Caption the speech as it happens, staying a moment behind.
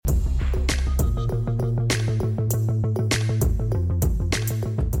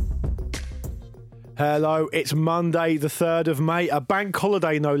Hello, it's Monday the 3rd of May, a bank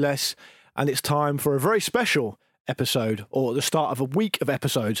holiday no less, and it's time for a very special episode, or the start of a week of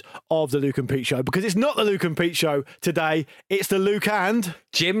episodes of the Luke and Pete Show, because it's not the Luke and Pete Show today, it's the Luke and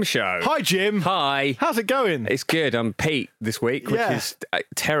Jim Show. Hi Jim. Hi. How's it going? It's good. I'm Pete this week, which is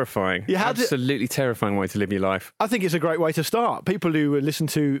terrifying. Absolutely terrifying way to live your life. I think it's a great way to start. People who listen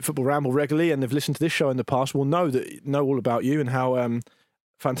to Football Ramble regularly and have listened to this show in the past will know all about you and how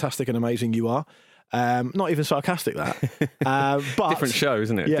fantastic and amazing you are. Not even sarcastic, that. But different show,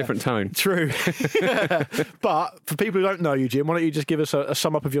 isn't it? Yeah, different tone. True. But for people who don't know you, Jim, why don't you just give us a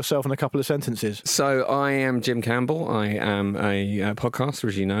sum up of yourself in a couple of sentences? So I am Jim Campbell. I am a podcaster,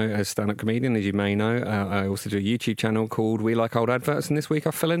 as you know, a stand-up comedian, as you may know. I also do a YouTube channel called We Like Old Adverts, and this week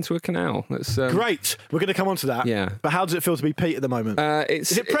I fell into a canal. That's great. We're going to come on to that. Yeah. But how does it feel to be Pete at the moment?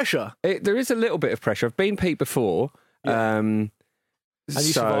 Is it pressure? There is a little bit of pressure. I've been Pete before. Yeah. And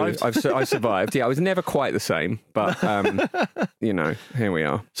you survived? I survived. Yeah, I was never quite the same, but, here we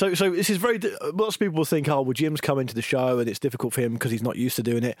are. So this is lots of people will think, well, Jim's come into the show and it's difficult for him because he's not used to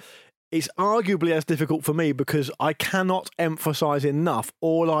doing it. It's arguably as difficult for me because I cannot emphasise enough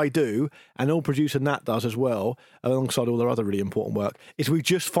all I do, and all producer Nat does as well, alongside all their other really important work, is we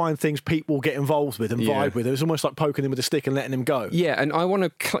just find things people will get involved with and vibe with. It's almost like poking him with a stick and letting him go. Yeah, and I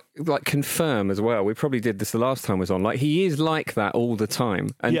want to confirm as well, we probably did this the last time I was on, he is like that all the time.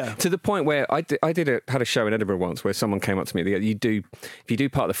 And to the point where I had a show in Edinburgh once where someone came up to me, if you do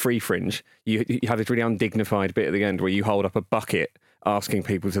part of the free fringe, you have this really undignified bit at the end where you hold up a bucket asking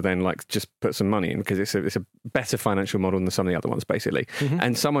people to then just put some money in, because it's a better financial model than some of the other ones, basically. Mm-hmm.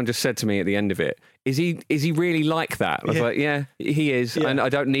 And someone just said to me at the end of it, is he really like that? I was like, yeah, he is. Yeah. And I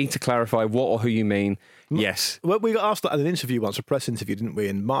don't need to clarify what or who you mean. Yes. Well, we got asked that at an interview once, a press interview, didn't we?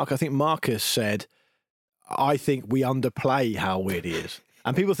 And I think Marcus said, I think we underplay how weird he is.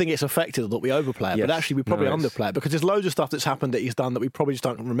 And people think it's effective that we overplay it, but actually we probably underplay it, because there's loads of stuff that's happened that he's done that we probably just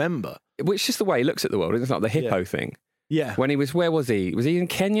don't remember. Which is the way he looks at the world. It's like the hippo thing. Yeah. When he was, where was he? Was he in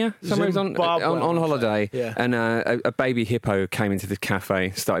Kenya? Somewhere he was on holiday. Yeah. And a baby hippo came into the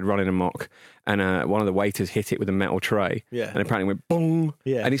cafe, started running amok, and one of the waiters hit it with a metal tray. Yeah. And apparently went boom.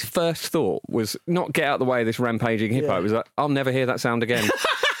 Yeah. And his first thought was not get out of the way of this rampaging hippo. It was like, I'll never hear that sound again.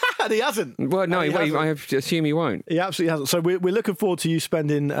 And he hasn't. Well, no, I assume he won't. He absolutely hasn't. So we're looking forward to you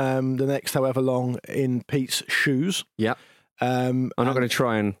spending the next however long in Pete's shoes. Yeah. I'm not going to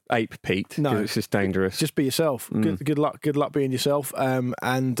try and ape Pete, because it's just dangerous. Just be yourself. Good luck being yourself. And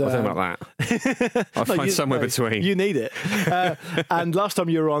I don't know about that. I'll find somewhere between. You need it. And last time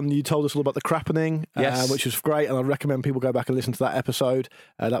you were on, you told us all about the crappening, which was great. And I recommend people go back and listen to that episode.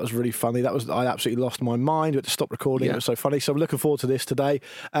 That was really funny. I absolutely lost my mind. We had to stop recording. It was so funny. So I'm looking forward to this today.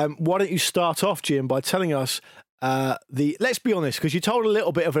 Why don't you start off, Jim, by telling us let's be honest, because you told a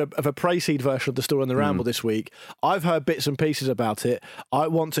little bit of a pre-seed version of the story on the Ramble this week. I've heard bits and pieces about it. I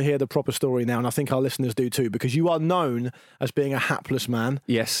want to hear the proper story now, and I think our listeners do too, because you are known as being a hapless man.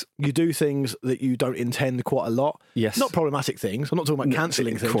 Yes. You do things that you don't intend quite a lot. Yes. Not problematic things. I'm not talking about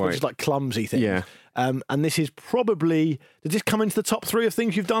cancelling things, but just like clumsy things. Yeah. And this is probably, did this come into the top 3 of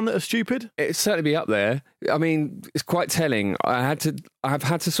things you've done that are stupid? It'd certainly be up there. I mean, it's quite telling. I've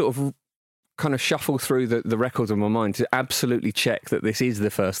had to sort of kind of shuffle through the records of my mind to absolutely check that this is the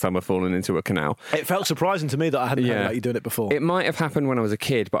first time I've fallen into a canal. It felt surprising to me that I hadn't heard about you doing it before. It might have happened when I was a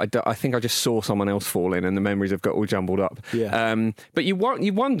kid, but I think I just saw someone else fall in and the memories have got all jumbled up. Yeah. But you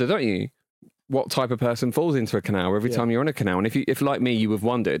wonder, don't you, what type of person falls into a canal every time you're in a canal? And if like me, you have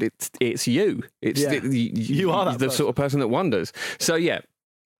wondered, it's you. You are the sort of person that wonders. So yeah,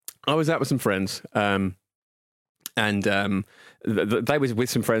 I was out with some friends, and they was with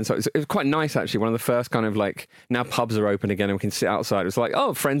some friends. So it was quite nice, actually. One of the first kind of now pubs are open again and we can sit outside. It was like,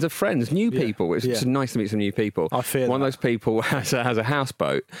 oh, friends of friends, new people. It's just nice to meet some new people. I feel one of those people has a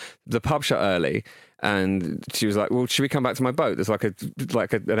houseboat. The pub shut early, and she was like, well, should we come back to my boat? There's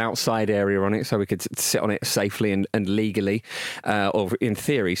an outside area on it, so we could sit on it safely and legally, or in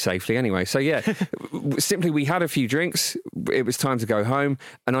theory safely anyway. So yeah, simply we had a few drinks. It was time to go home,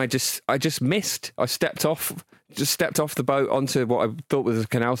 and I just missed. I stepped off the boat onto what I thought was a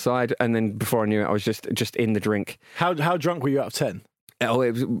canal side, and then before I knew it, I was just in the drink. How drunk were you out of 10? Oh,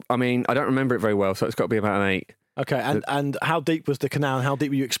 I don't remember it very well, so it's got to be about an 8. Okay, and how deep was the canal, and how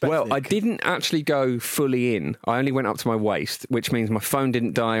deep were you expecting? Well, I didn't actually go fully in. I only went up to my waist, which means my phone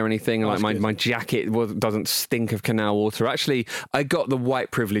didn't die or anything. My jacket doesn't stink of canal water. Actually, I got the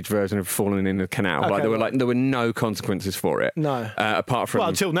white privilege version of falling in the canal. Okay, there were no consequences for it. No, apart from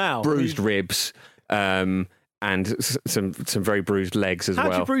until now, bruised ribs, and some very bruised legs as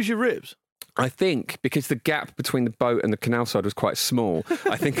well. How'd you bruise your ribs? I think because the gap between the boat and the canal side was quite small,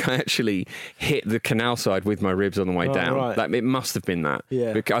 I think I actually hit the canal side with my ribs on the way down. Right. Like, it must have been that.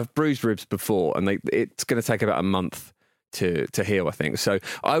 Yeah. Because I've bruised ribs before, and it's going to take about a month to heal, I think. So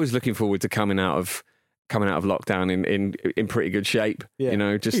I was looking forward to coming out of lockdown in pretty good shape. Yeah. You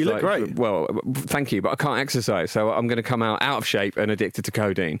know, just you look great. Well, thank you, but I can't exercise, so I'm going to come out of shape and addicted to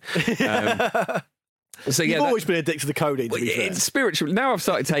codeine. So You've always been addicted to codeine, to be fair. It's spiritual. Now I've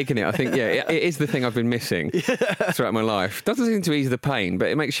started taking it, I think, it is the thing I've been missing throughout my life. Doesn't seem to ease the pain, but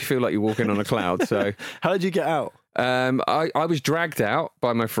it makes you feel like you're walking on a cloud. So, how did you get out? I was dragged out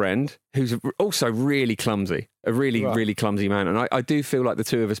by my friend, who's also really clumsy, a really clumsy man. And I do feel like the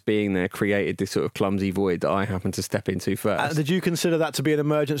two of us being there created this sort of clumsy void that I happened to step into first. Did you consider that to be an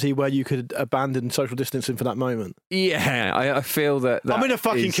emergency where you could abandon social distancing for that moment? Yeah, I feel that I'm in a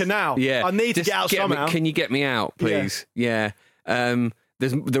fucking canal. Yeah, I need to get out somehow. Can you get me out, please? Yeah.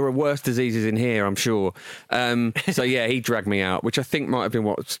 There are worse diseases in here, I'm sure. So yeah, he dragged me out, which I think might have been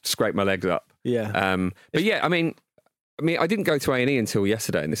what scraped my legs up. Yeah. But yeah, I mean, I didn't go to A&E until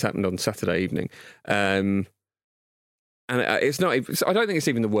yesterday, and this happened on Saturday evening. And it's not. I don't think it's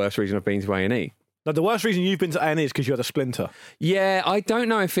even the worst reason I've been to A&E. No, the worst reason you've been to A&E is because you had a splinter. Yeah, I don't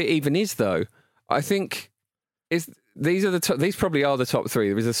know if it even is though. I think these probably are the top three.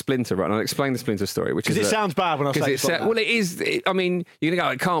 There is a splinter, right? And I'll explain the splinter story, which is because it sounds bad when I say it. Well, it is. I mean, you're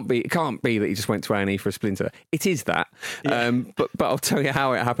gonna go. It can't be that you just went to A&E for a splinter. It is that. Yeah. But I'll tell you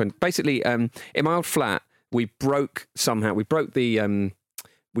how it happened. Basically, in my old flat, we broke the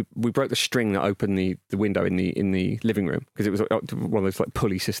we broke the string that opened the window in the living room, because it was one of those like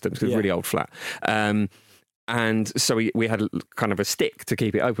pulley systems. It was a really old flat. And so we had kind of a stick to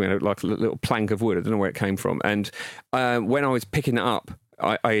keep it open. We had like a little plank of wood. I don't know where it came from. And when I was picking it up,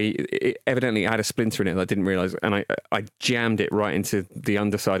 it evidently had a splinter in it that I didn't realise, and I jammed it right into the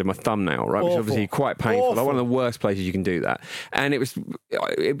underside of my thumbnail, right, which is obviously quite painful. Like one of the worst places you can do that. And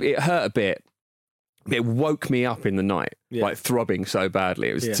it hurt a bit. It woke me up in the night, like throbbing so badly.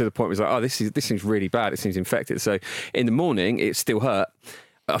 It was to the point where it was like, oh, this seems really bad. It seems infected. So in the morning, it still hurt.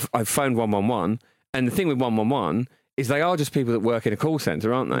 I phoned 111. And the thing with 111 is they are just people that work in a call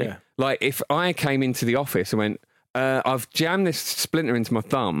centre, aren't they? Yeah. Like, if I came into the office and went, I've jammed this splinter into my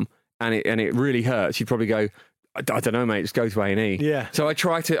thumb and it really hurts, you'd probably go, I don't know, mate, just go to A&E. Yeah. So I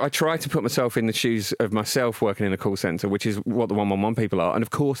try to put myself in the shoes of myself working in a call centre, which is what the 111 people are. And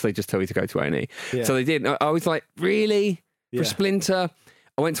of course, they just tell you to go to A&E. Yeah. So they did. I was like, really? For a splinter?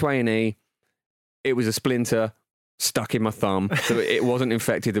 I went to A&E. It was a splinter stuck in my thumb. So it wasn't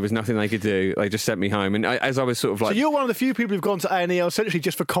infected. There was nothing they could do. They just sent me home. And as I was sort of like... So you're one of the few people who've gone to A&E essentially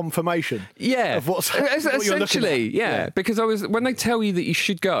just for confirmation. Yeah. Of what essentially, yeah. Because when they tell you that you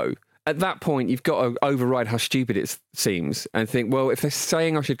should go, at that point, you've got to override how stupid it seems and think, well, if they're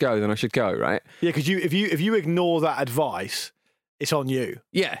saying I should go, then I should go, right? Yeah, because if you ignore that advice, it's on you.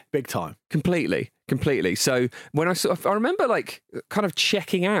 Yeah. Big time. Completely. So when I remember like kind of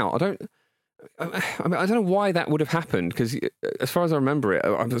checking out. I don't know why that would have happened, because as far as I remember it,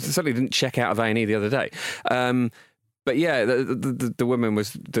 I certainly didn't check out of A&E the other day. But yeah, the woman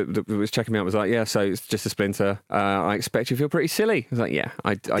that was checking me out was like, yeah, so it's just a splinter. I expect you feel pretty silly. I was like, yeah.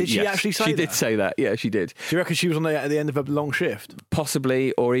 Did she actually say that? She did say that. Yeah, she did. Do you reckon she was at the end of a long shift?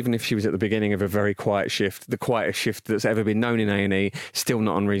 Possibly, or even if she was at the beginning of a very quiet shift, the quietest shift that's ever been known in A&E, still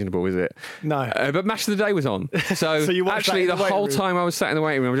not unreasonable, is it? No. But Match of the Day was on. So you actually, the whole time I was sat in the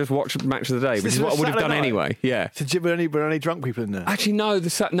waiting room, I just watched Match of the Day, which is what I would have done anyway. Yeah. So were any drunk people in there? Actually, no.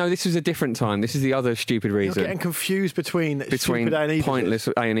 This was a different time. This is the other stupid reason. You're getting confused between A&E pointless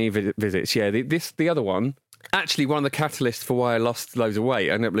A&E visits. Yeah, the other one. Actually, one of the catalysts for why I lost loads of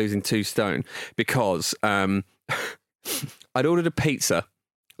weight, I ended up losing 2 stone, because I'd ordered a pizza,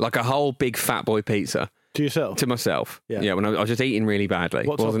 like a whole big fat boy pizza. To yourself? To myself. Yeah, when I was just eating really badly.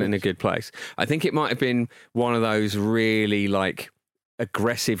 Wasn't in a good place. I think it might have been one of those really like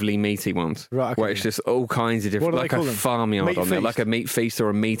aggressively meaty ones, right? Okay, where it's just all kinds of different, like a farmyard meat on there, like a meat feast or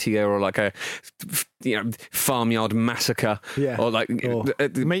a meteor or like a farmyard massacre, or like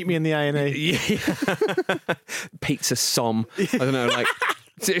meet me in the A&E, pizza som. I don't know, like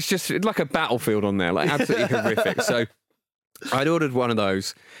it's just like a battlefield on there, like absolutely horrific. So I'd ordered one of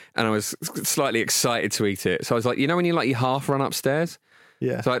those, and I was slightly excited to eat it. So I was like, when you half run upstairs,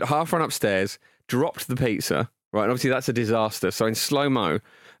 So I'd half run upstairs, dropped the pizza. Right, and obviously that's a disaster. So in slow-mo,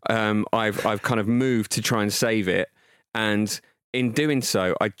 I've kind of moved to try and save it, and in doing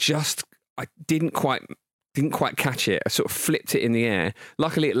so, I didn't quite didn't quite catch it. I sort of flipped it in the air.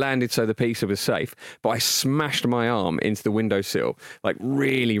 Luckily, it landed so the pizza was safe. But I smashed my arm into the windowsill, like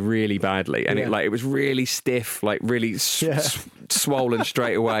really, really badly, and it was really stiff, like really swollen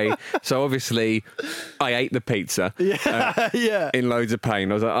straight away. So obviously, I ate the pizza. In loads of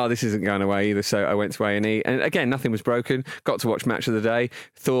pain. I was like, oh, this isn't going away either. So I went to A&E, and again, nothing was broken. Got to watch Match of the Day.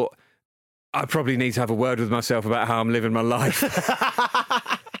 Thought I probably need to have a word with myself about how I'm living my life.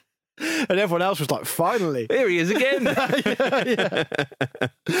 And everyone else was like, finally. Here he is again.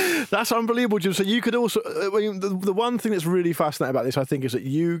 That's unbelievable, Jim. So you could also... the one thing that's really fascinating about this, I think, is that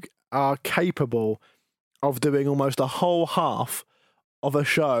you are capable of doing almost a whole half of a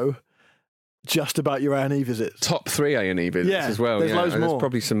show just about your A&E visits. Top 3 A&E visits as well. There's loads more. There's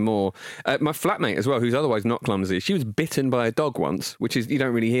probably some more. My flatmate as well, who's otherwise not clumsy, she was bitten by a dog once, which is, you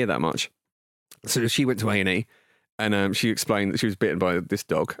don't really hear that much. So she went to A&E. And she explained that she was bitten by this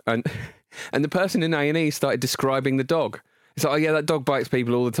dog. And the person in A&E started describing the dog. It's like, oh yeah, that dog bites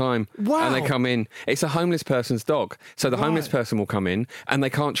people all the time. Wow. And they come in. It's a homeless person's dog. So the homeless person will come in and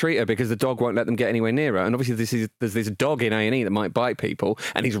they can't treat her because the dog won't let them get anywhere near her. And obviously there's this dog in A&E that might bite people,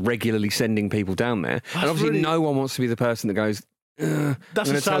 and he's regularly sending people down there. And obviously no one wants to be the person that goes, I'm going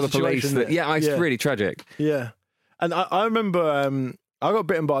to tell the police that. It's really tragic. Yeah. And I remember I got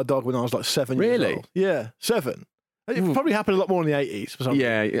bitten by a dog when I was like 7 years old. Yeah, 7. It probably happened a lot more in the 80s for some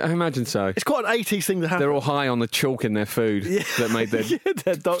reason. Yeah, I imagine so. It's quite an 80s thing to happen. They're all high on the chalk in their food that made their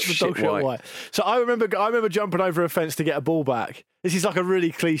the dog shit white. So I remember jumping over a fence to get a ball back. This is like a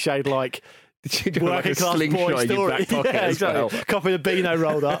really cliched, like, working class boy story. Exactly. Copy of Beano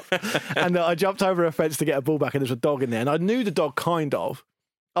rolled up. And I jumped over a fence to get a ball back, and there's a dog in there. And I knew the dog kind of.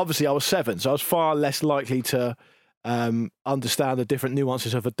 Obviously, I was 7, so I was far less likely to understand the different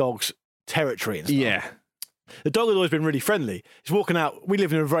nuances of a dog's territory and stuff. Yeah. The dog had always been really friendly. He's walking out. We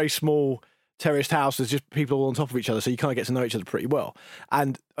live in a very small terraced house. There's just people all on top of each other, so you kind of get to know each other pretty well.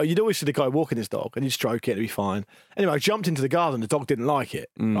 And you'd always see the guy walking his dog, and he'd stroke it, it'd be fine. Anyway, I jumped into the garden. The dog didn't like it,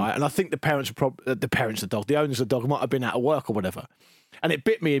 right? And I think the owners of the dog might have been out of work or whatever. And it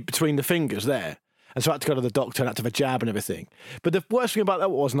bit me between the fingers there. And so I had to go to the doctor and had to have a jab and everything. But the worst thing about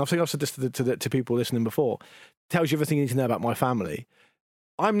that was, and I think I've said this to people listening before, tells you everything you need to know about my family.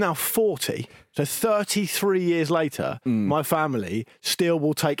 I'm now 40, so 33 years later, my family still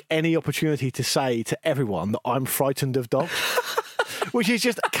will take any opportunity to say to everyone that I'm frightened of dogs, which is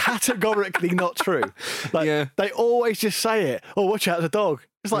just categorically not true. They always just say it. Oh, watch out, there's a dog.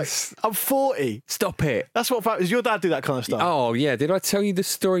 It's like, I'm 40. Stop it. That's what, does your dad do that kind of stuff? Oh, yeah. Did I tell you the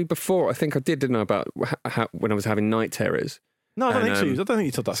story before? I think I did, didn't I, about how, when I was having night terrors? No, I don't think so. I don't think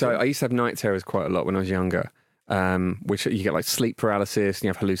you told that story. So I used to have night terrors quite a lot when I was younger. Which you get like sleep paralysis and you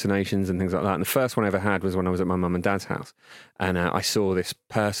have hallucinations and things like that. And the first one I ever had was when I was at my mum and dad's house, and I saw this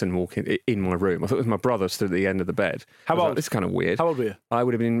person walking in my room. I thought it was my brother stood at the end of the bed. How old? Like, this is kind of weird. How old were you? I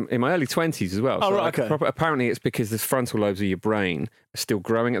would have been in my early 20s as well. Oh, right, okay. Apparently it's because the frontal lobes of your brain are still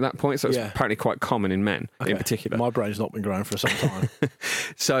growing at that point, so it's apparently quite common in men in particular. My brain's not been growing for some time.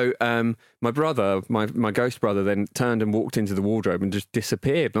 So my brother, my ghost brother, then turned and walked into the wardrobe and just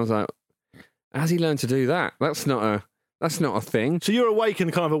disappeared. And I was like, how's he learned to do that? That's not a thing. So you're awake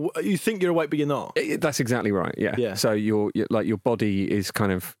and kind of you think you're awake, but you're not. That's exactly right. Yeah. So your body is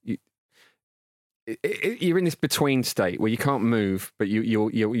kind of you're in this between state where you can't move, but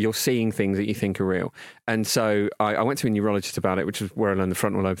you're seeing things that you think are real. And so I went to a neurologist about it, which is where I learned the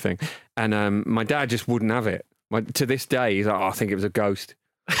frontal lobe thing. And my dad just wouldn't have it. To this day, he's like, oh, I think it was a ghost.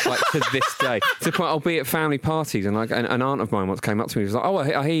 Like to this day, to the point I'll be at family parties and like an aunt of mine once came up to me and was like,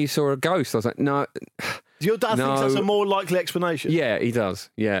 "Oh, I hear you saw a ghost." I was like, "No." Your dad thinks that's a more likely explanation. Yeah, he does.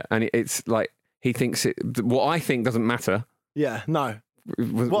 Yeah, and it's like he thinks what I think doesn't matter. Yeah, no.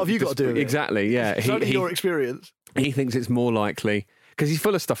 What have you got to do with it? Exactly. Yeah, it's only your experience. He thinks it's more likely. Because he's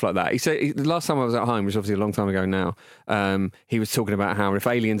full of stuff like that. He said the last time I was at home, which is obviously a long time ago now, he was talking about how if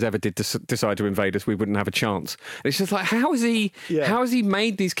aliens ever did decide to invade us, we wouldn't have a chance. And it's just like, how has he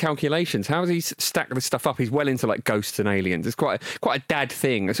made these calculations? How has he stacked this stuff up? He's well into like ghosts and aliens. It's quite a dad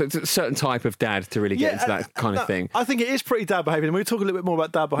thing. It's a certain type of dad to really get into that kind of thing. I think it is pretty dad behaviour. And we'll talk a little bit more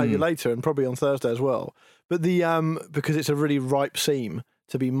about dad behaviour later, and probably on Thursday as well. But because it's a really ripe seam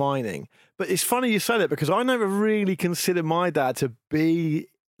to be mining. But it's funny you say that, because I never really considered my dad to be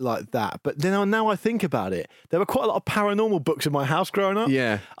like that. But then now I think about it, there were quite a lot of paranormal books in my house growing up.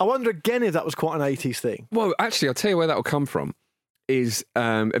 Yeah. I wonder again if that was quite an 80s thing. Well, actually, I'll tell you where that will come from. Is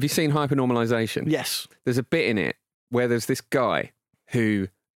have you seen Hypernormalisation? Yes. There's a bit in it where there's this guy who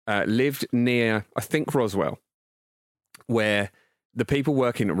lived near, I think, Roswell, where the people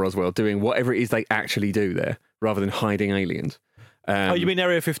working at Roswell doing whatever it is they actually do there, rather than hiding aliens, Oh, you mean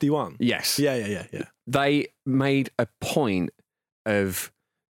Area 51? Yes. Yeah. They made a point of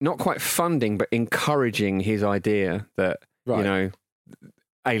not quite funding, but encouraging his idea that, you know,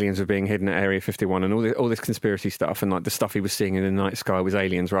 aliens were being hidden at Area 51 and all this conspiracy stuff, and like the stuff he was seeing in the night sky was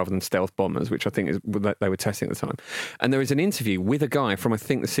aliens rather than stealth bombers, which I think is what they were testing at the time. And there is an interview with a guy from, I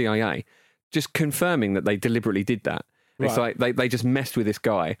think, the CIA, just confirming that they deliberately did that. Right. It's like they just messed with this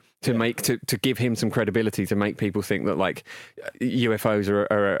guy to give him some credibility, to make people think that like UFOs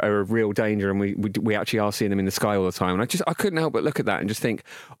are a real danger, and we actually are seeing them in the sky all the time. And I couldn't help but look at that and just think,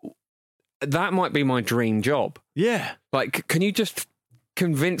 that might be my dream job. Yeah. Like, can you just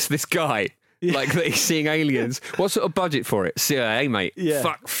convince this guy like that he's seeing aliens? What sort of budget for it? CIA, mate.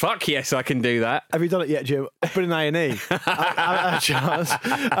 Yeah. Fuck yes, I can do that. Have you done it yet, Jim? I've been in A&E. I had a chance.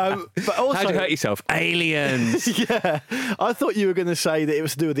 But also, how'd you hurt yourself? Aliens. Yeah. I thought you were going to say that it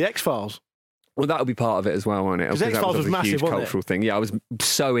was to do with the X-Files. Well, that would be part of it as well, wasn't it? Because X-Files was massive, huge cultural thing. Yeah, I was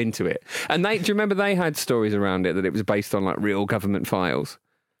so into it. And do you remember they had stories around it that it was based on like real government files?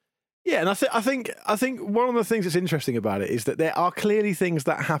 Yeah, and I think one of the things that's interesting about it is that there are clearly things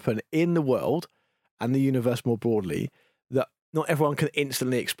that happen in the world and the universe more broadly that not everyone can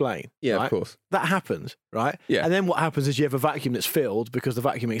instantly explain. Yeah, right? Of course. That happens, right? Yeah. And then what happens is you have a vacuum that's filled because the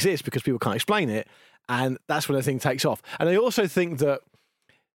vacuum exists because people can't explain it, and that's when the thing takes off. And I also think that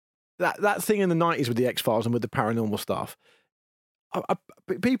thing in the 90s with the X-Files and with the paranormal stuff,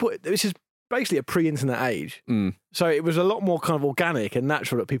 this is basically a pre-internet age. So it was a lot more kind of organic and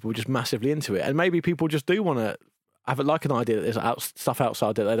natural that people were just massively into it. And maybe people just do want to have an idea that there's stuff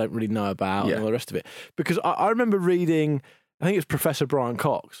outside that they don't really know about and all the rest of it. Because I remember reading, I think it was Professor Brian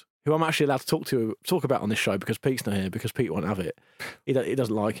Cox, who I'm actually allowed to talk about on this show because Pete's not here, because Pete won't have it. He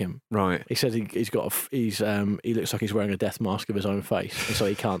doesn't like him. Right. He says he looks like he's wearing a death mask of his own face, and so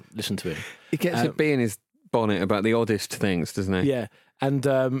he can't listen to him. He gets a bee in his bonnet about the oddest things, doesn't he? Yeah.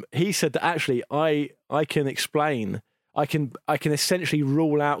 And he said that actually I can explain, I can essentially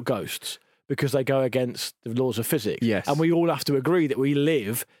rule out ghosts because they go against the laws of physics. Yes. And we all have to agree that we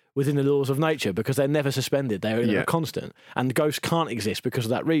live within the laws of nature because they're never suspended. They're constant. And ghosts can't exist because of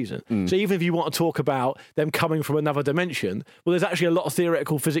that reason. So even if you want to talk about them coming from another dimension, well, there's actually a lot of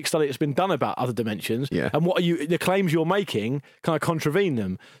theoretical physics study that's been done about other dimensions. Yeah. And the claims you're making kind of contravene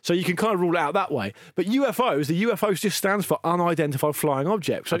them. So you can kind of rule it out that way. But the UFOs just stands for unidentified flying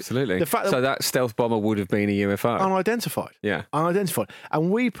objects. So absolutely. The fact that stealth bomber would have been a UFO. Unidentified. Yeah. Unidentified.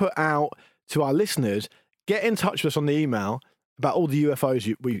 And we put out to our listeners, get in touch with us on the email about all the UFOs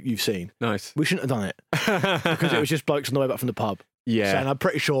you've seen. Nice. We shouldn't have done it because it was just blokes on the way back from the pub. Yeah. Saying, I'm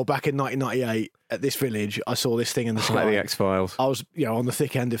pretty sure back in 1998 at this village, I saw this thing in the sky. Like the X-Files. I was, on the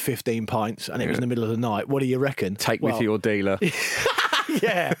thick end of 15 pints and it was in the middle of the night. What do you reckon? Take me to your dealer.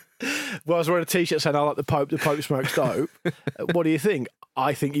 Yeah. Well, I was wearing a t-shirt saying, I like the Pope smokes dope. What do you think?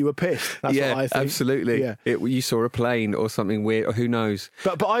 I think you were pissed. That's what I think. Absolutely. Yeah. You saw a plane or something weird, or who knows.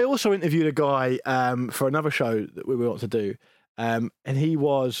 But I also interviewed a guy for another show that we want to do. And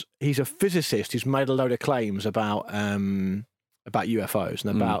he's a physicist who's made a load of claims about UFOs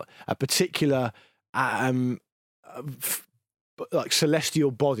and about a particular like celestial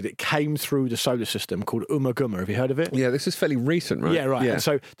body that came through the solar system called Umaguma. Have you heard of it? Yeah, this is fairly recent, right? Yeah, right. Yeah. And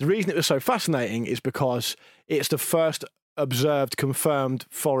so the reason it was so fascinating is because it's the first observed, confirmed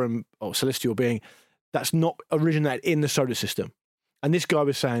foreign or celestial being that's not originated in the solar system. And this guy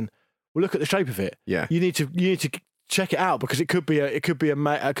was saying, "Well, look at the shape of it. Yeah, you need to check it out because it could be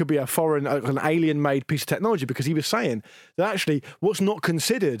a foreign, an alien-made piece of technology." Because he was saying that actually, what's not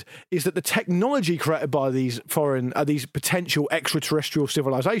considered is that the technology created by these these potential extraterrestrial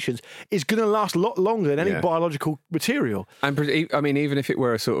civilizations is going to last a lot longer than any biological material. And I mean, even if it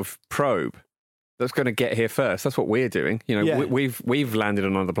were a sort of probe that's going to get here first, that's what we're doing. We've landed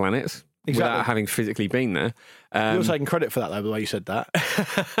on other planets. Exactly. Without having physically been there. You're taking credit for that, though, the way you said that.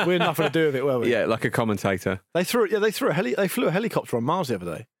 We had nothing to do with it, were we? Yeah, like a commentator. They flew a helicopter on Mars the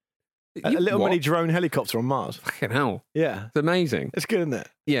other day. A little mini drone helicopter on Mars. Fucking hell. Yeah. It's amazing. It's good, isn't it?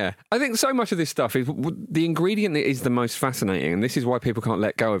 Yeah. I think so much of this stuff is the ingredient that is the most fascinating, and this is why people can't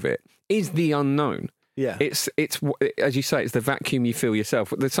let go of it, is the unknown. Yeah. It's as you say, it's the vacuum you fill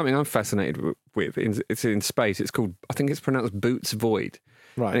yourself. There's something I'm fascinated with. It's in space. It's called, I think it's pronounced Boots Void.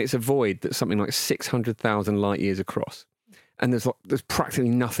 Right. And it's a void that's something like 600,000 light years across. And there's practically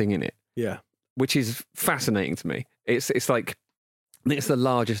nothing in it. Yeah. Which is fascinating to me. It's like, it's the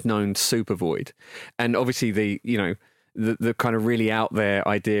largest known super void. And obviously the kind of really out there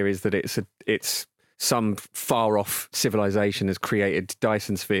idea is that it's some far off civilization has created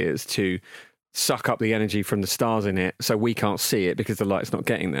Dyson spheres to suck up the energy from the stars in it so we can't see it because the light's not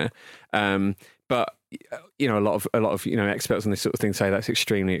getting there. But a lot of experts on this sort of thing say that's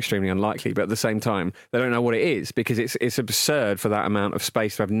extremely, extremely unlikely. But at the same time, they don't know what it is, because it's absurd for that amount of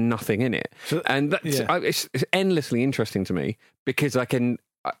space to have nothing in it. So, and it's endlessly interesting to me, because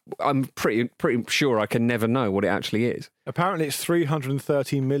I'm pretty sure I can never know what it actually is. Apparently, it's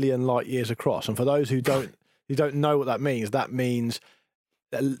 330 million light years across. And for those who don't know what that means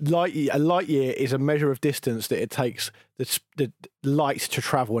a light year is a measure of distance that it takes the light to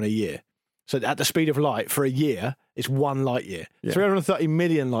travel in a year. So at the speed of light for a year, it's 1 light year. Yeah. 330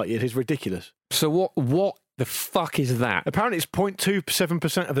 million light years is ridiculous. So what the fuck is that? Apparently it's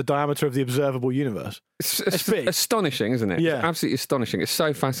 0.27% of the diameter of the observable universe. It's big. Astonishing, isn't it? Yeah. It's absolutely astonishing. It's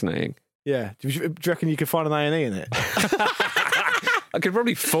so fascinating. Yeah. Do you reckon you could find an A&E in it? I could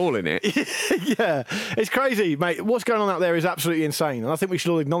probably fall in it. Yeah. It's crazy, mate. What's going on out there is absolutely insane. And I think we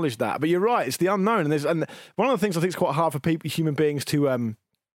should all acknowledge that. But you're right. It's the unknown. And one of the things I think is quite hard for human beings to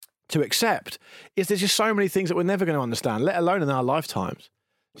accept is there's just so many things that we're never going to understand, let alone in our lifetimes.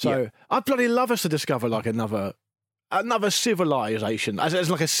 So I'd bloody love us to discover like another civilization, as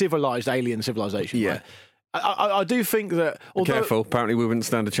like a civilized alien civilization. Yeah. Right? I do think that... Careful, apparently we wouldn't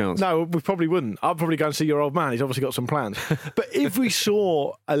stand a chance. No, we probably wouldn't. I'd probably go and see your old man. He's obviously got some plans. But if we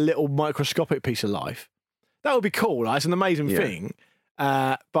saw a little microscopic piece of life, that would be cool. Right? It's an amazing thing.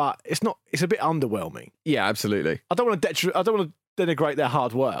 But it's not. It's a bit underwhelming. Yeah, absolutely. I don't want to denigrate their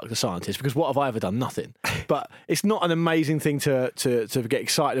hard work, the scientists, because what have I ever done? Nothing. But it's not an amazing thing to get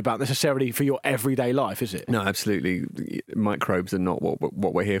excited about necessarily for your everyday life, is it? No, absolutely. Microbes are not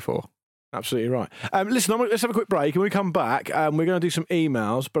what we're here for. Absolutely right. Listen, let's have a quick break, and when we come back, we're going to do some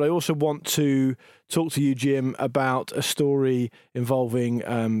emails, but I also want to talk to you, Jim, about a story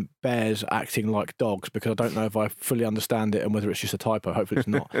involving bears acting like dogs, because I don't know if I fully understand it and whether it's just a typo. Hopefully it's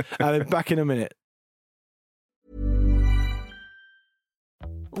not. Back in a minute.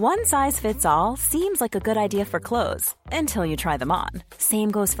 One size fits all seems like a good idea for clothes until you try them on.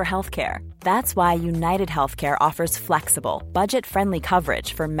 Same goes for healthcare. That's why United Healthcare offers flexible, budget-friendly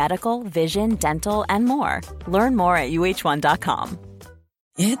coverage for medical, vision, dental, and more. Learn more at uh1.com.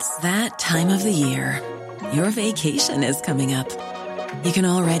 It's that time of the year. Your vacation is coming up. You can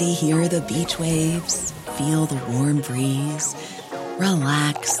already hear the beach waves, feel the warm breeze,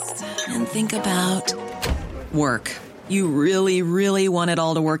 relax, and think about work. You really, really want it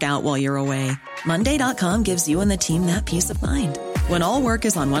all to work out while you're away. Monday.com gives you and the team that peace of mind. When all work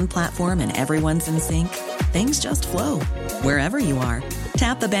is on one platform and everyone's in sync, things just flow. Wherever you are,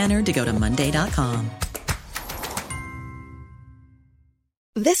 tap the banner to go to Monday.com.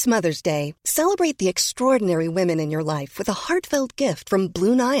 This Mother's Day, celebrate the extraordinary women in your life with a heartfelt gift from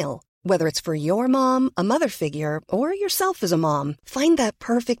Blue Nile. Whether it's for your mom, a mother figure, or yourself as a mom, find that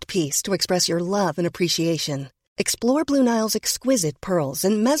perfect piece to express your love and appreciation. Explore Blue Nile's exquisite pearls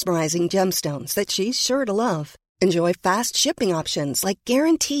and mesmerizing gemstones that she's sure to love. Enjoy fast shipping options like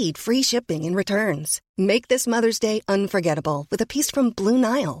guaranteed free shipping and returns. Make this Mother's Day unforgettable with a piece from Blue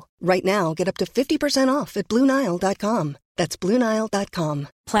Nile. Right now, get up to 50% off at BlueNile.com. That's BlueNile.com.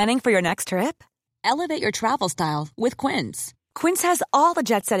 Planning for your next trip? Elevate your travel style with Quince. Quince has all the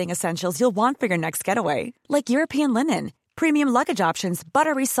jet-setting essentials you'll want for your next getaway, like European linen, premium luggage options,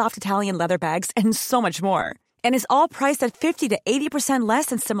 buttery soft Italian leather bags, and so much more. And is all priced at 50 to 80% less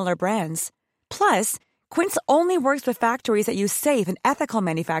than similar brands. Plus, Quince only works with factories that use safe and ethical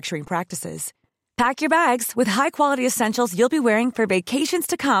manufacturing practices. Pack your bags with high-quality essentials you'll be wearing for vacations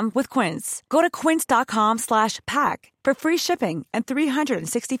to come with Quince. Go to quince.com/pack for free shipping and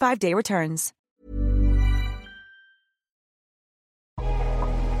 365-day returns.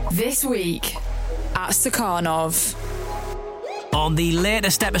 This week at Stakhanov. On the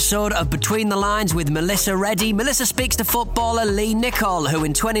latest episode of Between the Lines with Melissa Reddy, Melissa speaks to footballer Lee Nicol, who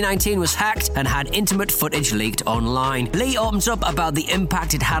in 2019 was hacked and had intimate footage leaked online. Lee opens up about the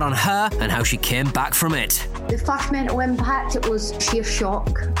impact it had on her and how she came back from it. The first mental impact, it was sheer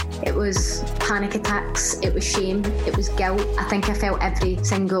shock. It was panic attacks. It was shame. It was guilt. I think I felt every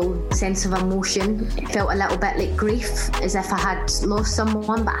single sense of emotion. It felt a little bit like grief, as if I had lost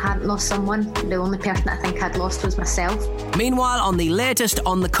someone, but I hadn't lost someone. The only person I think I'd lost was myself. Meanwhile, on the latest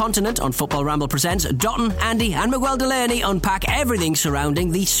On the Continent on Football Ramble Presents, Dotton, Andy and Miguel Delaney unpack everything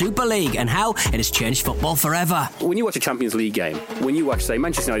surrounding the Super League and how it has changed football forever. When you watch a Champions League game, when you watch, say,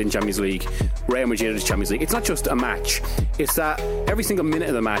 Manchester United in Champions League, Real Madrid in Champions League, it's not just a match. It's that every single minute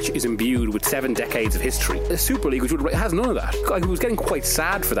of the match is imbued with 7 decades of history. The Super League, which has none of that. I was getting quite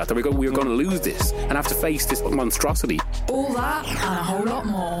sad for that we were going to lose this and have to face this monstrosity. All that and a whole lot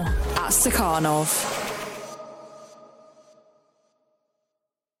more at Stakhanov.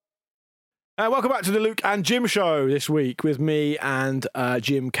 Welcome back to the Luke and Jim show this week with me and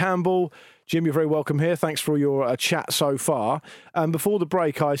Jim Campbell. Jim, you're very welcome here. Thanks for your chat so far. Before the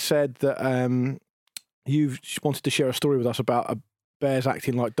break, I said that you wanted to share a story with us about bears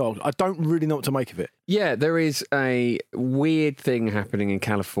acting like dogs. I don't really know what to make of it. Yeah, there is a weird thing happening in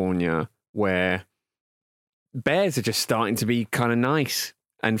California where bears are just starting to be kind of nice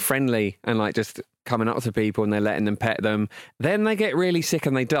and friendly and like just coming up to people and they're letting them pet them. Then they get really sick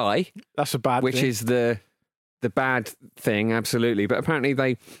and they die. That's a bad which thing. is the bad thing, absolutely. But apparently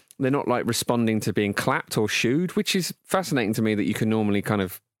they're not like responding to being clapped or shooed, which is fascinating to me that you can normally kind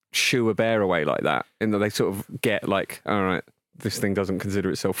of shoo a bear away like that, and that they sort of get like, all right, this thing doesn't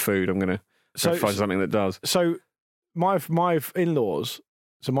consider itself food. I'm going to find something that does. So my in-laws,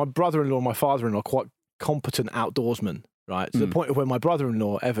 so my brother-in-law and my father-in-law are quite competent outdoorsmen, right? To the point of where my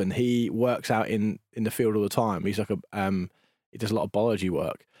brother-in-law, Evan, he works out in the field all the time. He's like he does a lot of biology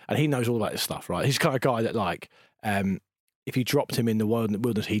work, and he knows all about this stuff, right? He's the kind of guy that like, if you dropped him in the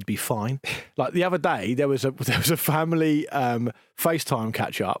wilderness, he'd be fine. Like the other day, there was a family FaceTime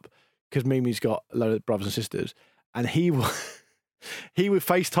catch up because Mimi's got a load of brothers and sisters, and he was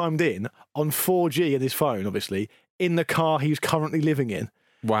FaceTimed in on 4G in his phone, obviously, in the car he was currently living in.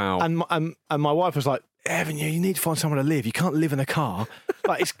 Wow. And my wife was like, Evan, you need to find somewhere to live. You can't live in a car.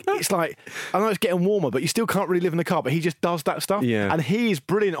 Like it's like, I know it's getting warmer, but you still can't really live in a car. But he just does that stuff. Yeah. And he is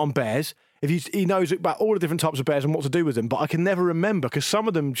brilliant on bears. He knows about all the different types of bears and what to do with them. But I can never remember, because some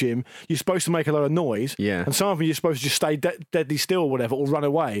of them, Jim, you're supposed to make a lot of noise. Yeah. And some of them you're supposed to just stay deadly still or whatever, or run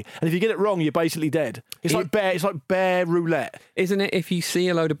away. And if you get it wrong, you're basically dead. It's like bear roulette. Isn't it? If you see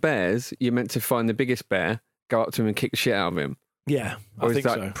a load of bears, you're meant to find the biggest bear, go up to him and kick the shit out of him. Yeah, or I think is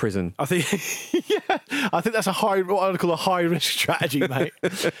that so. Prison? I think, I think that's what I would call a high risk strategy, mate.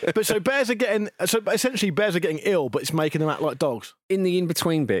 But so essentially bears are getting ill, but it's making them act like dogs. In the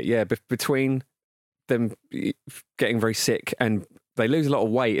in-between bit, yeah, between them getting very sick and they lose a lot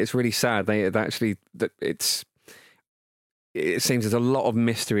of weight, it's really sad. It seems there's a lot of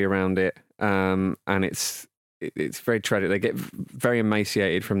mystery around it, and it's very tragic. They get very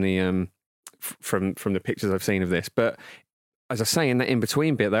emaciated from the from the pictures I've seen of this, but as I say, in that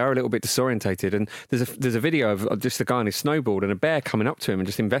in-between bit, they are a little bit disorientated. And there's a video of just a guy on his snowboard and a bear coming up to him and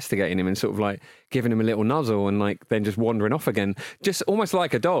just investigating him and sort of like giving him a little nuzzle and like then just wandering off again. Just almost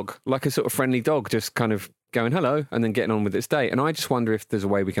like a dog, like a sort of friendly dog, just kind of going hello and then getting on with its day. And I just wonder if there's a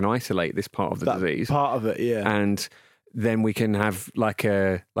way we can isolate this part of the disease. Part of it, yeah. And then we can have like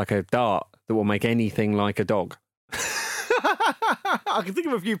a dart that will make anything like a dog. I can think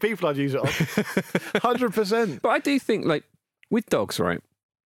of a few people I'd use it on. 100%. But I do think, like, with dogs, right,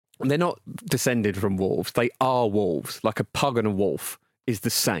 they're not descended from wolves. They are wolves. Like a pug and a wolf is the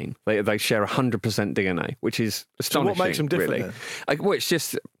same. They share 100% DNA, which is astonishing. So what makes them different really? then? Like, well, it's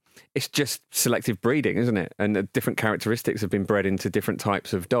just selective breeding, isn't it? And different characteristics have been bred into different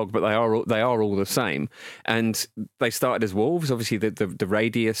types of dog, but they are all the same. And they started as wolves. Obviously, the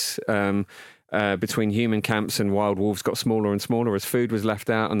radius between human camps and wild wolves got smaller and smaller as food was left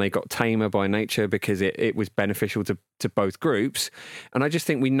out, and they got tamer by nature because it was beneficial to both groups. And I just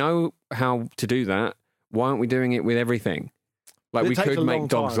think we know how to do that. Why aren't we doing it with everything? Like, we could make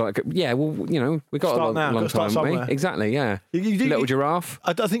dogs like, yeah, well, you know, we got a long time, haven't we? Exactly, yeah. Little giraffe.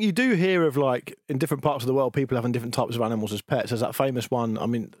 I think you do hear of, like, in different parts of the world, people having different types of animals as pets. There's that famous one, I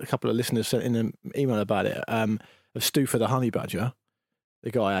mean, a couple of listeners sent in an email about it, of Stuffer the honey badger. The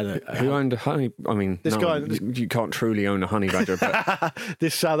guy who owned a honey. I mean, you can't truly own a honey badger. But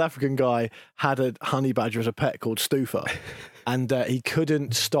this South African guy had a honey badger as a pet called Stuffer, and he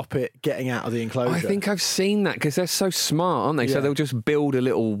couldn't stop it getting out of the enclosure. I think I've seen that because they're so smart, aren't they? Yeah. So they'll just build a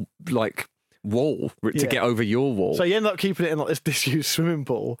little like wall to get over your wall. So you end up keeping it in like this disused swimming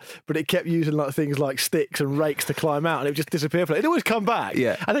pool, but it kept using like things like sticks and rakes to climb out, and it would just disappear. It'd always come back.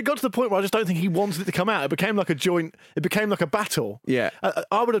 Yeah. And it got to the point where I just don't think he wanted it to come out. It became like a joint. It became like a battle. Yeah.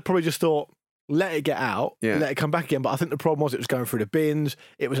 I would have probably just thought, let it get out, let it come back again. But I think the problem was it was going through the bins,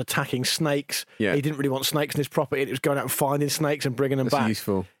 it was attacking snakes. Yeah. He didn't really want snakes in his property, and it was going out and finding snakes and bringing them back.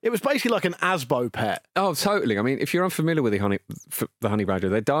 Useful. It was basically like an Asbo pet. Oh, totally. I mean, if you're unfamiliar with the honey badger,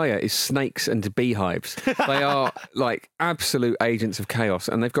 their diet is snakes and beehives. They are like absolute agents of chaos,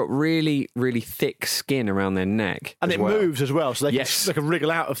 and they've got really, really thick skin around their neck. And it moves as well, so they can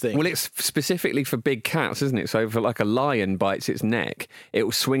wriggle out of things. Well, it's specifically for big cats, isn't it? So if like a lion bites its neck, it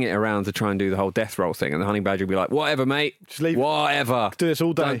will swing it around to try and do the whole death roll thing, and the honey badger would be like, whatever, mate. Just leave. Whatever. Do this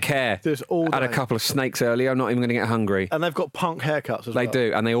all day. Don't care. Do this all day. Had a couple of snakes earlier. I'm not even going to get hungry. And they've got punk haircuts as well. They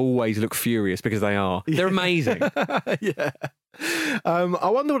do, and they always look furious because they are. They're amazing. Yeah. I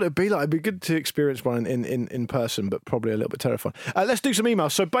wonder what it'd be like. It'd be good to experience one in person, but probably a little bit terrifying. Let's do some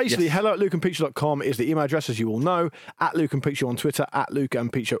emails. So basically, hello@lukeandpeacher.com is the email address, as you all know. At Luke and Peacher on Twitter, at Luke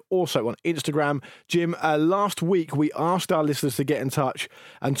and Peacher also on Instagram. Jim, last week we asked our listeners to get in touch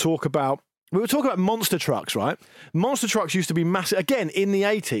and talk about. We were talking about monster trucks, right? Monster trucks used to be massive. Again, in the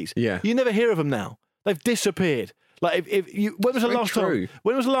 80s. Yeah. You never hear of them now. They've disappeared. Like, when was the last time?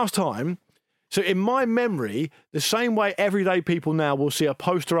 When was the last time? So in my memory, the same way everyday people now will see a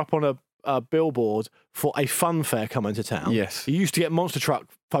poster up on a billboard for a fun fair coming to town. Yes. You used to get monster truck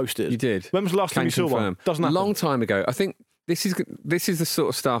posters. You did. When was the last time you saw one? Doesn't happen. A long time ago. I think this is the sort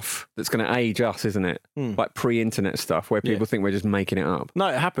of stuff that's going to age us, isn't it? Like pre-internet stuff where people think we're just making it up. No,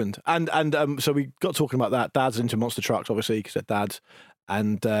 it happened. And so we got talking about that. Dad's into monster trucks, obviously, because they're dads.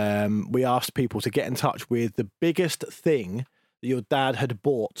 And we asked people to get in touch with the biggest thing that your dad had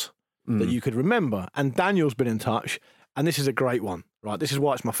bought that you could remember. And Daniel's been in touch, and this is a great one, right? This is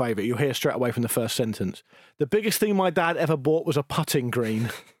why it's my favourite. You'll hear straight away from the first sentence. The biggest thing my dad ever bought was a putting green.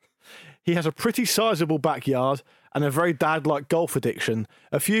 He has a pretty sizable backyard and a very dad-like golf addiction.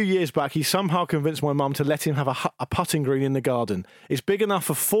 A few years back, he somehow convinced my mum to let him have a putting green in the garden. It's big enough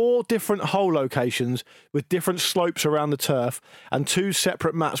for 4 different hole locations with different slopes around the turf and 2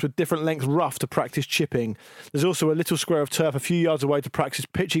 separate mats with different length rough to practice chipping. There's also a little square of turf a few yards away to practice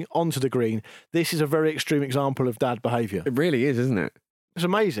pitching onto the green. This is a very extreme example of dad behaviour. It really is, isn't it? It's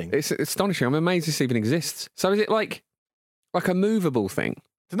amazing. It's astonishing. I'm amazed this even exists. So is it like a movable thing?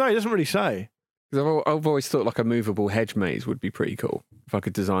 No, he doesn't really say. Because I've always thought like a movable hedge maze would be pretty cool. If I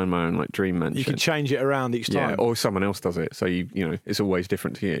could design my own like dream mansion. You can change it around each time. Yeah, or someone else does it. So you know, it's always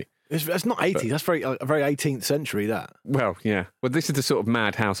different to you. That's not 80s. That's very 18th century, that. Well, yeah. Well, this is the sort of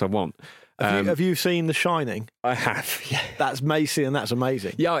mad house I want. Have you seen The Shining? I have. Yeah. That's Macy and that's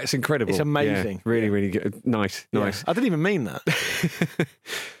amazing. Yeah, it's incredible. It's amazing. Yeah, really, really good. Nice. I didn't even mean that.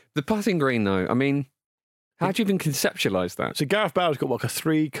 The putting green, though, I mean, how do you even conceptualise that? So Gareth Bale's got like a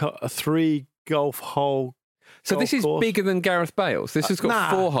three golf hole. So this is bigger than Gareth Bale's. This has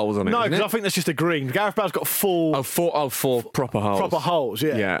got 4 holes on it. No, because I think that's just a green. Gareth Bale's got 4 4 proper holes. Proper holes,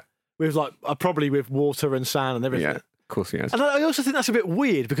 yeah. Yeah. With like probably with water and sand and everything. Yeah, of course he has. And I also think that's a bit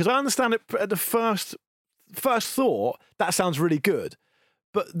weird because I understand it at the first thought that sounds really good,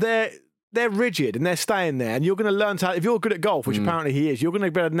 but they're rigid and they're staying there, and you're going to learn to. If you're good at golf, which apparently he is, you're going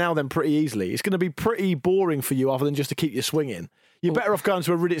to be able to nail them pretty easily. It's going to be pretty boring for you, other than just to keep you swinging. You're better off going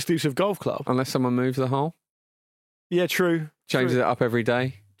to a really exclusive golf club. Unless someone moves the hole. Yeah, true. Changes it up every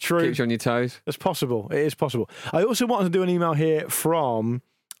day. True. Keeps you on your toes. It's possible. It is possible. I also wanted to do an email here from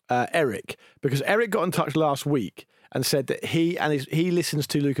Eric, because Eric got in touch last week and said that he listens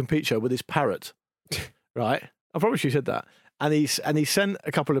to Luke and Peacher with his parrot. Right? I probably should have said that. And he sent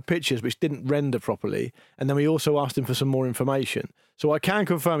a couple of pictures which didn't render properly, and then we also asked him for some more information. So I can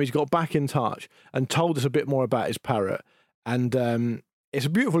confirm he's got back in touch and told us a bit more about his parrot. And it's a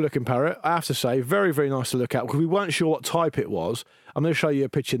beautiful looking parrot, I have to say. Very, very nice to look at, because we weren't sure what type it was. I'm going to show you a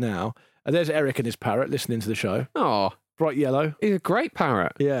picture now. And there's Eric and his parrot listening to the show. Oh, bright yellow. He's a great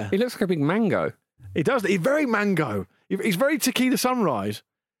parrot. Yeah. He looks like a big mango. He does. He's very mango. He's very Tequila Sunrise.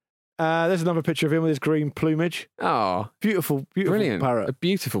 There's another picture of him with his green plumage. Oh, beautiful brilliant parrot. A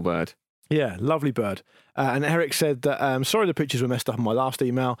beautiful bird. Yeah, lovely bird. And Eric said that, sorry the pictures were messed up in my last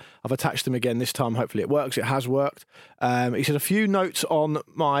email. I've attached them again this time. Hopefully it works. It has worked. He said a few notes on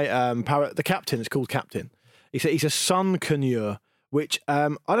my parrot. The Captain, it's called Captain. He said he's a sun conure, which I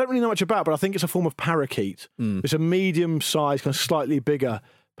don't really know much about, but I think it's a form of parakeet. It's a medium-sized, kind of slightly bigger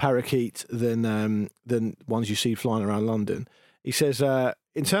parakeet than ones you see flying around London. He says,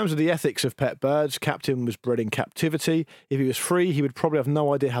 in terms of the ethics of pet birds, Captain was bred in captivity. If he was free, he would probably have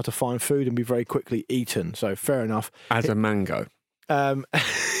no idea how to find food and be very quickly eaten. So fair enough. As a mango.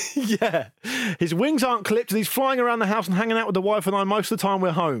 Yeah. His wings aren't clipped and he's flying around the house and hanging out with the wife and I most of the time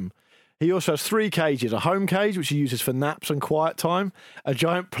we're home. He also has 3 cages, a home cage, which he uses for naps and quiet time, a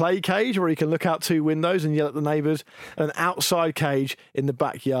giant play cage where he can look out 2 windows and yell at the neighbours, and an outside cage in the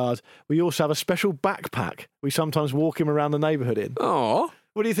backyard. We also have a special backpack we sometimes walk him around the neighbourhood in. Oh.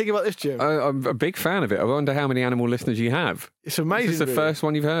 What do you think about this, Jim? I'm a big fan of it. I wonder how many animal listeners you have. It's amazing. This is the first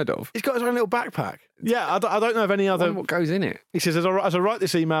one you've heard of. He's got his own little backpack. Yeah, I don't know of any other. What goes in it? He says, as I write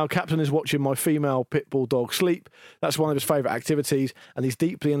this email, Captain is watching my female pit bull dog sleep. That's one of his favourite activities, and he's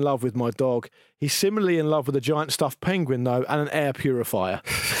deeply in love with my dog. He's similarly in love with a giant stuffed penguin, though, and an air purifier.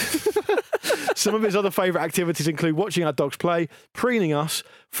 Some of his other favourite activities include watching our dogs play, preening us,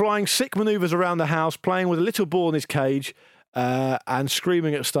 flying sick manoeuvres around the house, playing with a little ball in his cage, and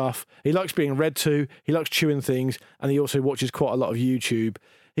screaming at stuff. He likes being read to, he likes chewing things, and he also watches quite a lot of YouTube.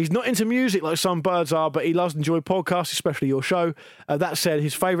 He's not into music like some birds are, but he loves to enjoy podcasts, especially your show. That said,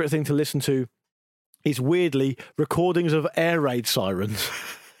 his favourite thing to listen to is, weirdly, recordings of air raid sirens.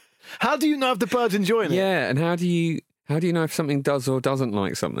 How do you know if the bird's enjoying it? Yeah, and how do you know if something does or doesn't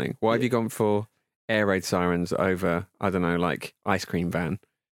like something? Why have you gone for air raid sirens over, I don't know, like ice cream van?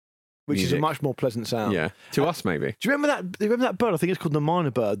 Which music. Is a much more pleasant sound. Yeah, to us maybe. Do you remember that bird? I think it's called the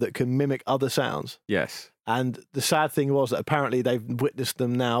minor bird that can mimic other sounds. Yes. And the sad thing was that apparently they've witnessed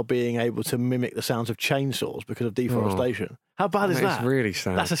them now being able to mimic the sounds of chainsaws because of deforestation. How bad is that? It's really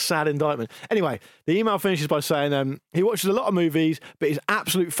sad. That's a sad indictment. Anyway, the email finishes by saying he watches a lot of movies, but his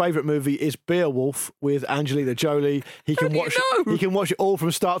absolute favourite movie is Beowulf with Angelina Jolie. He can watch it all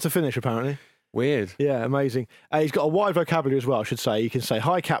from start to finish, apparently. Weird. Yeah, amazing. He's got a wide vocabulary as well, I should say. He can say,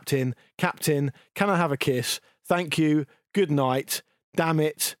 hi, Captain, can I have a kiss? Thank you, good night, damn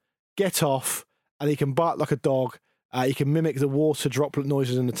it, get off. And he can bark like a dog. He can mimic the water droplet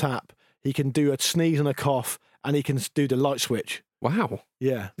noises in the tap. He can do a sneeze and a cough, and he can do the light switch. Wow.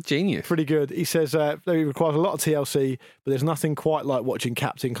 Yeah. Genius. Pretty good. He says he requires a lot of TLC, but there's nothing quite like watching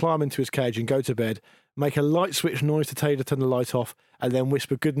Captain climb into his cage and go to bed, make a light switch noise to tell you to turn the light off, and then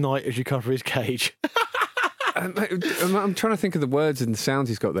whisper good night as you cover his cage. I'm trying to think of the words and the sounds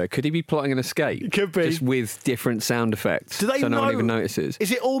he's got there. Could he be plotting an escape? It could be. Just with different sound effects. Do they so know? No one even notices. Is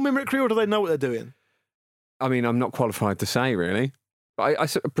it all mimicry or do they know what they're doing? I mean, I'm not qualified to say, really. But I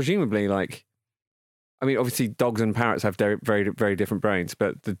presumably, obviously dogs and parrots have very, very different brains,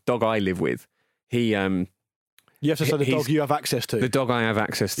 but the dog I live with, he... you have to say the dog you have access to. The dog I have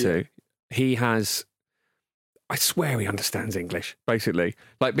access to, he has... I swear he understands English, basically.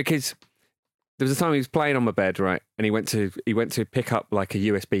 Because there was a time he was playing on my bed, right? And he went to pick up like a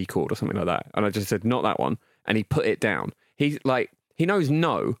USB cord or something like that. And I just said, not that one. And he put it down. He knows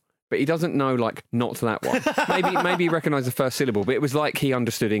no, but he doesn't know not that one. Maybe he recognised the first syllable, but it was like he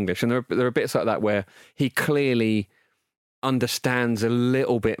understood English. And there are bits like that where he clearly understands a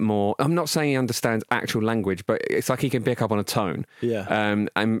little bit more. I'm not saying he understands actual language, but it's like he can pick up on a tone. Yeah. And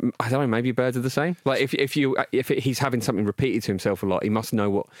I don't know, maybe birds are the same. Like if he's having something repeated to himself a lot, he must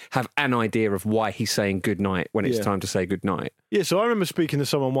have an idea of why he's saying good night when it's time to say good night. Yeah, so I remember speaking to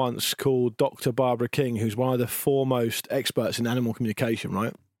someone once called Dr. Barbara King, who's one of the foremost experts in animal communication,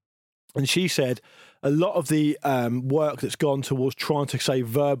 right? And she said a lot of the work that's gone towards trying to, say,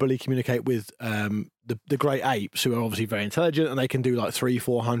 verbally communicate with the great apes, who are obviously very intelligent and they can do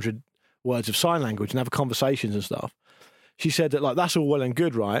 300-400 words of sign language and have conversations and stuff. She said that that's all well and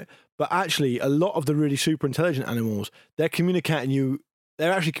good, right? But actually, a lot of the really super intelligent animals, they're actually communicating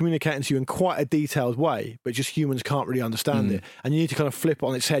to you in quite a detailed way, but just humans can't really understand it. And you need to kind of flip it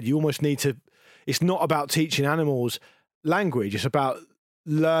on its head. You almost need to. It's not about teaching animals language. It's about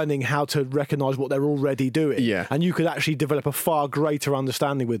learning how to recognise what they're already doing. Yeah. And you could actually develop a far greater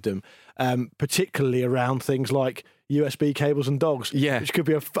understanding with them, particularly around things like USB cables and dogs, which could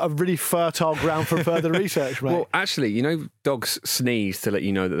be a really fertile ground for further research, mate. Well, actually, dogs sneeze to let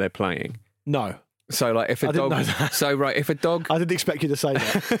you know that they're playing. No. So, if a dog... if a dog... I didn't expect you to say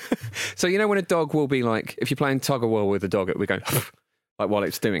that. So, when a dog will be if you're playing tug-of-war with a dog, it will go... while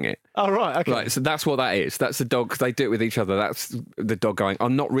it's doing it. Oh, right, okay. So that's what that is. That's the dog. They do it with each other. That's the dog going,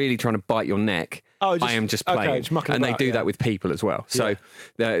 I'm not really trying to bite your neck. I am just playing. And they do that with people as well. So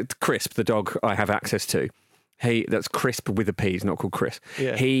Crisp, the dog I have access to, that's Crisp with a P, he's not called Chris.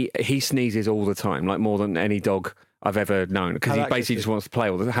 Yeah. He sneezes all the time, more than any dog I've ever known, because he basically just wants to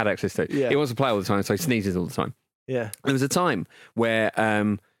play had access to. Yeah. He wants to play all the time, so he sneezes all the time. Yeah. There was a time where...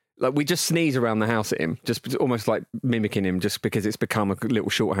 we just sneeze around the house at him, just almost mimicking him, just because it's become a little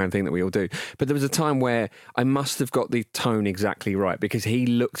shorthand thing that we all do. But there was a time where I must have got the tone exactly right, because he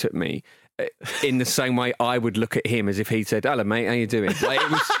looked at me in the same way I would look at him, as if he'd said, "Hello, mate, how you doing?"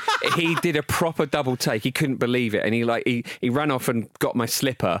 He did a proper double take. He couldn't believe it, and he ran off and got my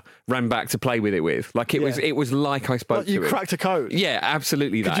slipper, ran back to play with it with. It was like I spoke to him. You cracked a code. Yeah,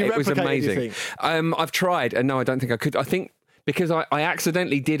 absolutely. It was amazing. I've tried, and no, I don't think I could. I think. Because I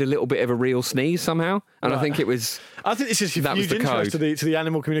accidentally did a little bit of a real sneeze somehow, and I think it was. I think this is huge interest to the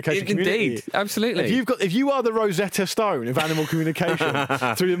animal communication community. Indeed, absolutely. If you are the Rosetta Stone of animal communication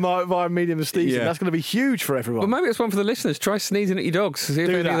through via medium of sneezing, that's going to be huge for everyone. Well, maybe it's one for the listeners. Try sneezing at your dogs. See if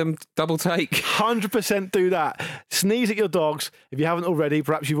any of them double take. 100% do that. Sneeze at your dogs. If you haven't already,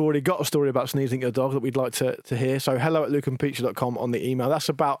 perhaps you've already got a story about sneezing at your dog that we'd like to hear. So hello@lukeandpeacher.com on the email. That's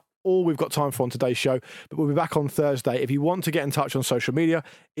about all we've got time for on today's show, but we'll be back on Thursday. If you want to get in touch on social media,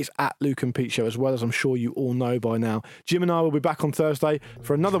 it's at Luke and Pete Show, as well, as I'm sure you all know by now. Jim and I will be back on Thursday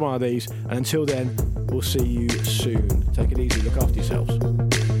for another one of these, and until then, we'll see you soon. Take it easy, look after yourselves.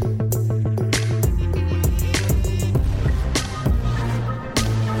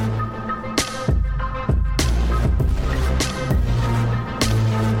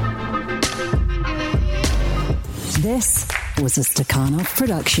 This was a Stakhanov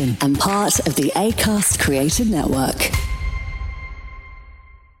production and part of the Acast Creative Network.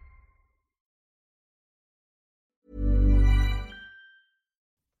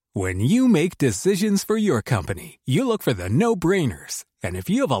 When you make decisions for your company, you look for the no-brainers. And if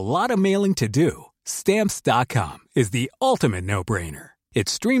you have a lot of mailing to do, Stamps.com is the ultimate no-brainer. It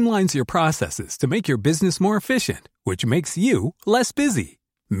streamlines your processes to make your business more efficient, which makes you less busy.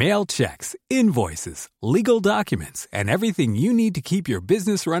 Mail checks, invoices, legal documents, and everything you need to keep your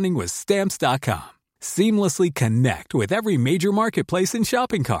business running with Stamps.com. Seamlessly connect with every major marketplace and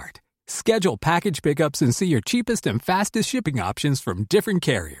shopping cart. Schedule package pickups and see your cheapest and fastest shipping options from different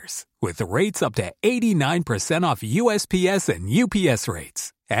carriers, with rates up to 89% off USPS and UPS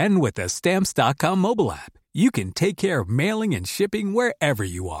rates. And with the Stamps.com mobile app, you can take care of mailing and shipping wherever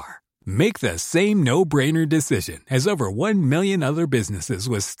you are. Make the same no-brainer decision as over 1 million other businesses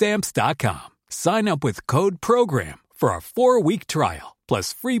with Stamps.com. Sign up with code PROGRAM for a 4-week trial,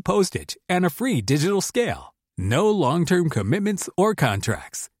 plus free postage and a free digital scale. No long-term commitments or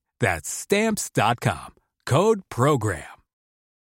contracts. That's Stamps.com. Code PROGRAM.